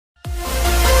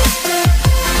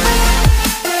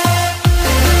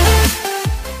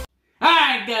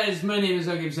guys, my name is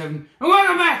Uggy7 and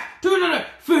welcome back to another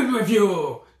food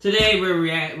review. Today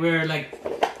we're like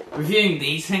reviewing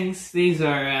these things. These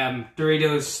are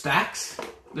Doritos Stax.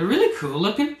 They're really cool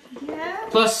looking. Yeah.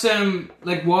 Plus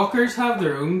like Walkers have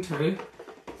their own too.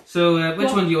 So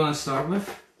which one do you want to start with?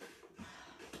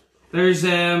 There's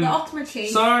the ultimate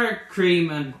cheese. Sour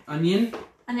cream and onion.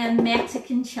 And then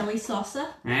Mexican chili salsa.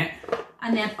 Right.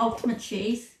 And then ultimate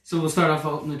cheese. So we'll start off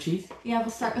with ultimate cheese? Yeah, we'll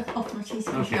start with ultimate cheese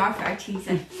because Okay. we are very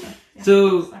cheesy.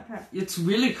 So it's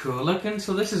really cool looking.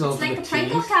 So this is it's ultimate like a cheese.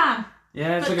 Pringle can.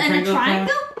 Yeah, it's but like a in Pringle a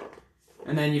triangle. can.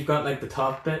 And then you've got like the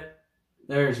top bit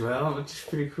there as well, which is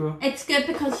pretty cool. It's good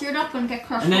because you're not going to get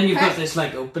crushed. And then you've got crisp. this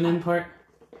like opening part.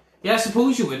 Yeah, I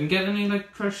suppose you wouldn't get any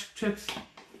like crushed chips.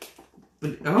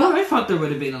 But I thought there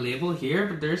would have been a label here,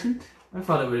 but there isn't. I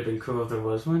thought it would have been cool if there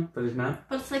was one, but it's not.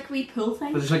 But it's like a wee pull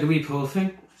thing. But it's like a wee pull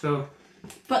thing, so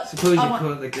But suppose you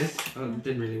pull it like this. Oh, it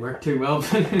didn't really work too well.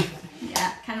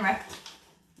 yeah, kind of ripped.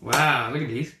 Wow, look at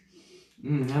these.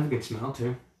 They have a good smell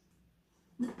too.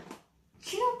 Do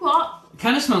you know what? It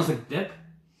kind of smells like dip.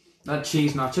 That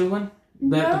cheese nacho one.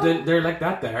 No. They're like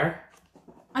that there.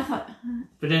 I thought.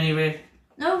 But anyway.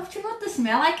 No, do you know what they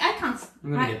smell like? I can't.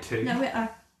 I'm gonna get two. No, wait.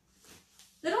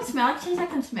 They don't smell like cheese. I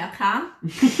can smell can.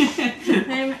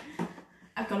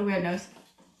 I've got a weird nose.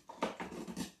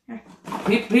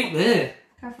 Here.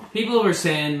 Careful. People were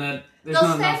saying that there's They'll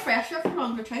not stay enough. fresher for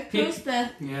longer too. Close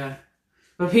the. Yeah,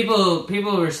 but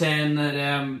people were saying that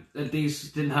that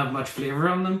these didn't have much flavour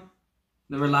on them.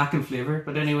 They were lacking flavour.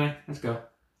 But anyway, let's go.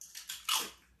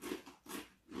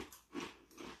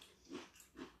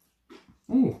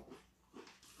 Ooh,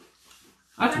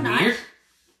 that's They're weird. nice.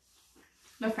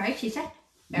 They're very cheesy.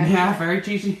 Yeah, very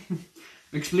cheesy.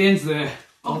 Explains the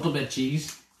ultimate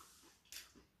cheese.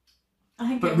 I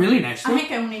think But really nice. I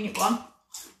think I only need one.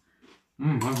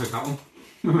 I'll take that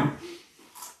one.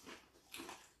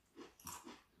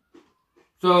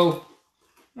 So,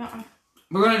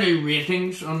 we're going to do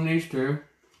ratings on these two.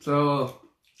 So,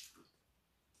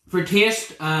 for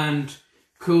taste and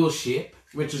cool shape,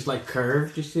 which is like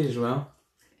curved, you see as well.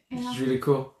 Yeah. Which is really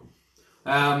cool.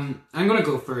 I'm going to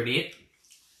go for an 8.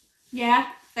 Yeah,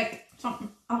 like something.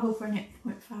 I'll go for an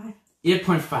 8.5.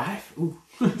 8.5? Ooh.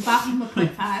 Bathroom with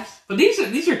 0.5. But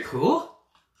these are cool.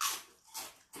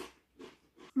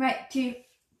 Right, do you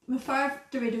prefer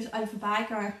Doritos out of a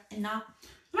bag or in that?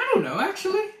 I don't know,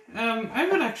 actually. I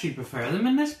would actually prefer them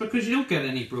in this because you don't get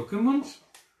any broken ones.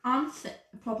 And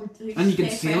probably do. And you can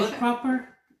stay seal it fresher.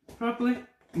 properly.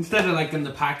 Instead of like in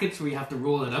the packets where you have to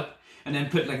roll it up and then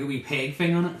put like a wee peg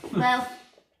thing on it. Well,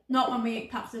 not when we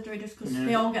eat packs of Doritos because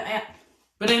they all get it.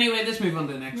 But anyway, let's move on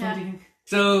to the next one, do you think?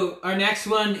 So, our next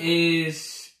one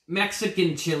is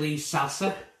Mexican Chilli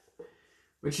Salsa,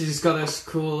 which has got this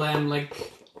cool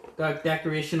like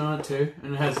decoration on it too,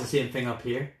 and it has the same thing up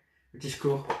here, which is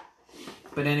cool.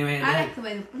 But anyway, I like the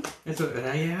way they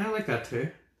open. yeah, I like that too.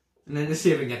 And then let's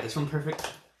see if we can get this one perfect.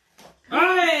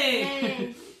 Hey!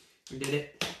 Yay. We did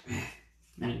it.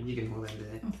 You can hold on to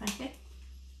that. Oh, thank you.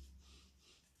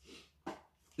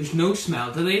 There's no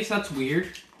smell to these, that's weird.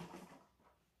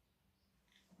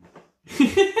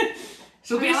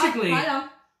 So basically, Hold on.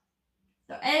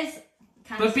 There is.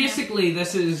 but basically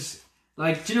this is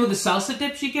like, do you know the salsa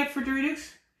dips you get for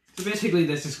Doritos? So basically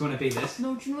this is going to be this.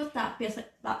 No, do you know what that is?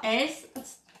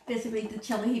 It's basically the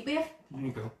chili heat wave. There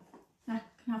you go. Yeah,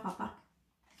 can I have that back?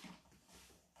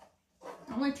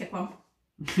 I'll only take one.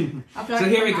 So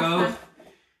here we go.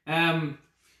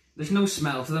 There's no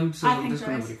smell to them, so I think this is there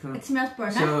going to is. be cool. It smells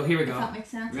burner. So here we go. If that makes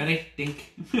sense. Ready?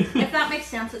 Dink. If that makes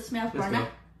sense, it smells Let's burner. go.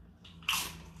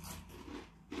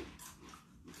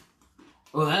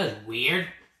 Oh, that is weird.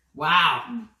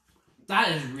 Wow.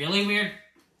 That is really weird.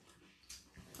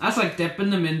 That's like dipping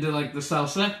them into like the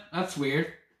salsa. That's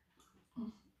weird.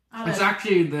 It's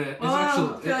actually it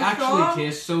actually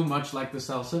tastes so much like the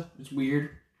salsa. It's weird.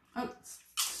 Oh, it's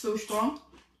so strong.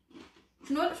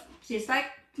 Do you know what it tastes like?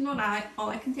 Do you know what all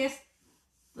I can taste?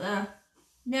 Yeah.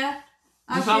 The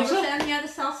As you were saying, yeah, the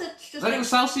salsa. It's just like the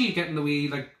salsa you get in the wee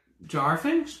like jar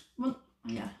things. Well,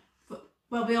 yeah. But,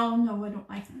 well, we all know I don't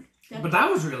like it. Yeah. But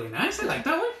that was really nice. I like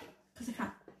that one. Because I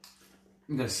can't.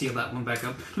 I'm gonna seal that one back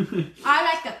up.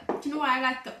 I like it. Do you know why I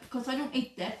like it? Because I don't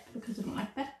eat dip because I don't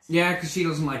like bits. Yeah, because she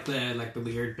doesn't like the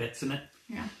weird bits in it.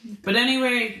 Yeah. But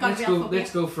anyway,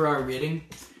 let's go for our rating.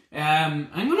 I'm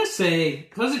gonna say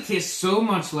because it tastes so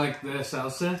much like the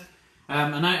salsa,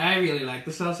 and I really like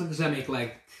the salsa because I make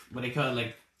like what do you call it,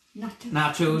 like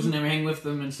nachos and everything with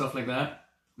them and stuff like that.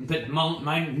 And put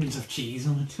mountains of cheese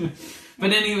on it.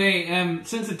 But anyway,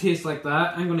 since it tastes like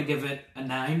that, I'm gonna give it a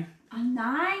 9. A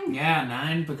 9? Yeah, a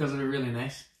 9 because they're really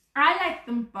nice. I like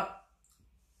them, but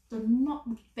they're not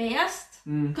the best.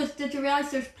 Because did you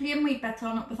realise there's plain wee bits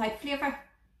on it without flavour?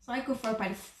 So I go for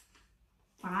about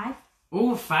 5.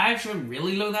 Oh, 5, so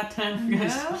really low that time,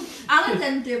 guys. No, Alan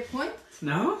didn't do a point.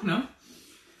 No.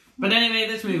 But anyway,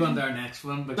 let's move on to our next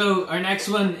one. So our next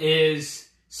one is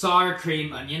sour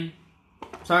cream onion.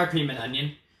 Sour cream and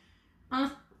onion.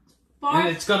 And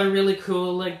it's got a really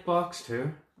cool like box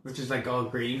too, which is like all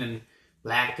green and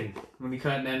black, and when you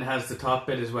cut it, then it has the top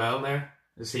bit as well there,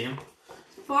 the same.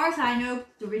 As far as I know,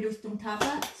 Doritos don't have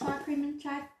that sour cream and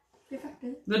chai flavour,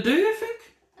 do they? They do, I think.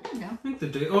 I don't know. I think they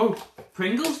do. Oh,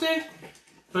 Pringles do,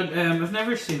 but I've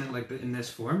never seen it like in this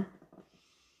form.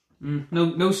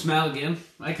 No smell again.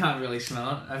 I can't really smell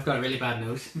it. I've got a really bad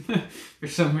nose for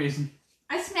some reason.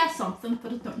 I smell something,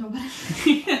 but I don't know what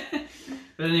it is.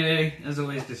 But anyway, as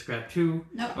always, just grab 2.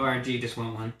 Nope. Or do you just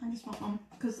want 1? I just want 1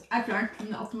 because I've learned from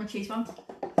the ultimate cheese ones.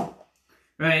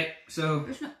 Right. So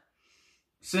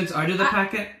since out of the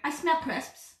packet, I smell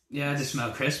crisps. Yeah, I just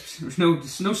smell crisps. There's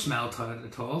no smell to it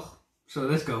at all. So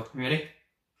let's go. Ready?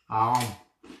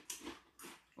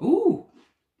 Ooh!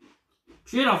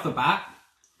 Straight off the bat,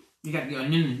 you got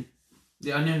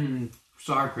the onion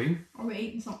sour cream. Are we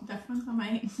eating something different? Am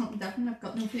I eating something different? I've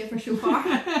got no flavour so far.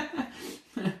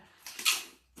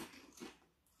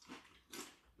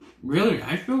 Really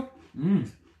nice though.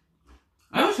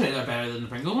 I would say they're better than the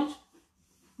Pringle ones.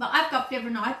 But I've got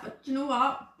flavour now, but you know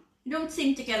what? You don't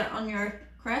seem to get it on your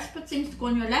crisp, it seems to go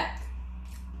on your lip.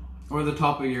 Or the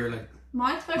top of your like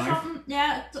mouth or something.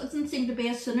 Yeah, it doesn't seem to be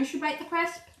as soon as you bite the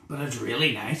crisp. But it's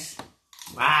really nice.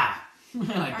 Wow.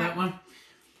 I like that one.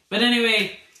 But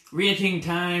anyway, rating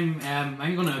time,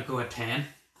 I'm gonna go at 10.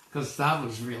 Because that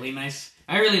was really nice.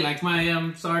 I really like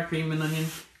my sour cream and onion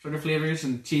sort of flavours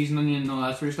and cheese and onion and all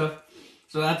that sort of stuff.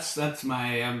 So that's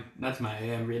my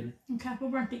rating. Okay, we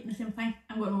weren't eating the same thing.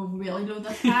 I'm going to go really low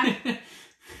this time.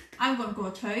 I'm going to go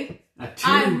a 2. A 2?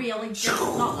 I really did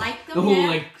not like them. The whole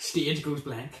like stage goes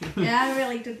blank. Yeah, I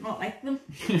really did not like them.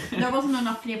 There wasn't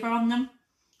enough flavour on them.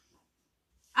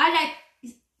 I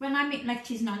like, when I make like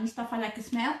cheese and onion stuff, I like the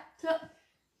smell to it.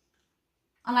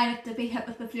 I like it to be hit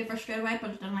with the flavour straight away,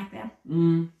 but I don't like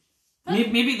them.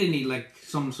 Maybe they need like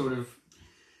some sort of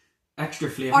extra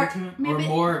flavour to it,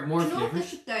 or more flavour. You know what they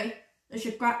should do? They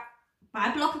should buy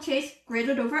a block of cheese, grate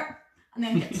it over it, and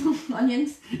then get some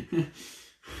onions.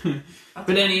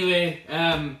 But anyway,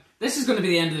 this is going to be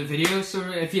the end of the video. So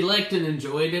if you liked and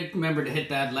enjoyed it, remember to hit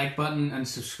that like button and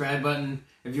subscribe button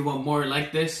if you want more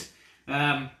like this.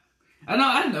 I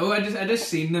don't know. I just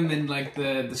seen them in like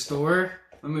the store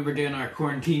when we were doing our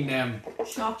quarantine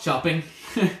shopping,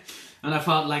 and I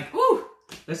thought like, ooh,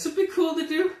 this would be cool to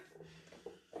do.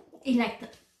 He liked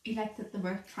it. He liked that they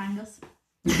were triangles.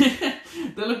 They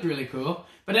looked really cool.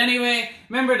 But anyway,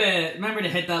 remember to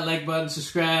hit that like button,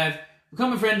 subscribe,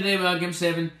 become a friend today by Game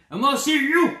 7, and we'll see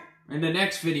you in the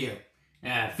next video.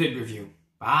 Fid review.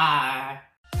 Bye.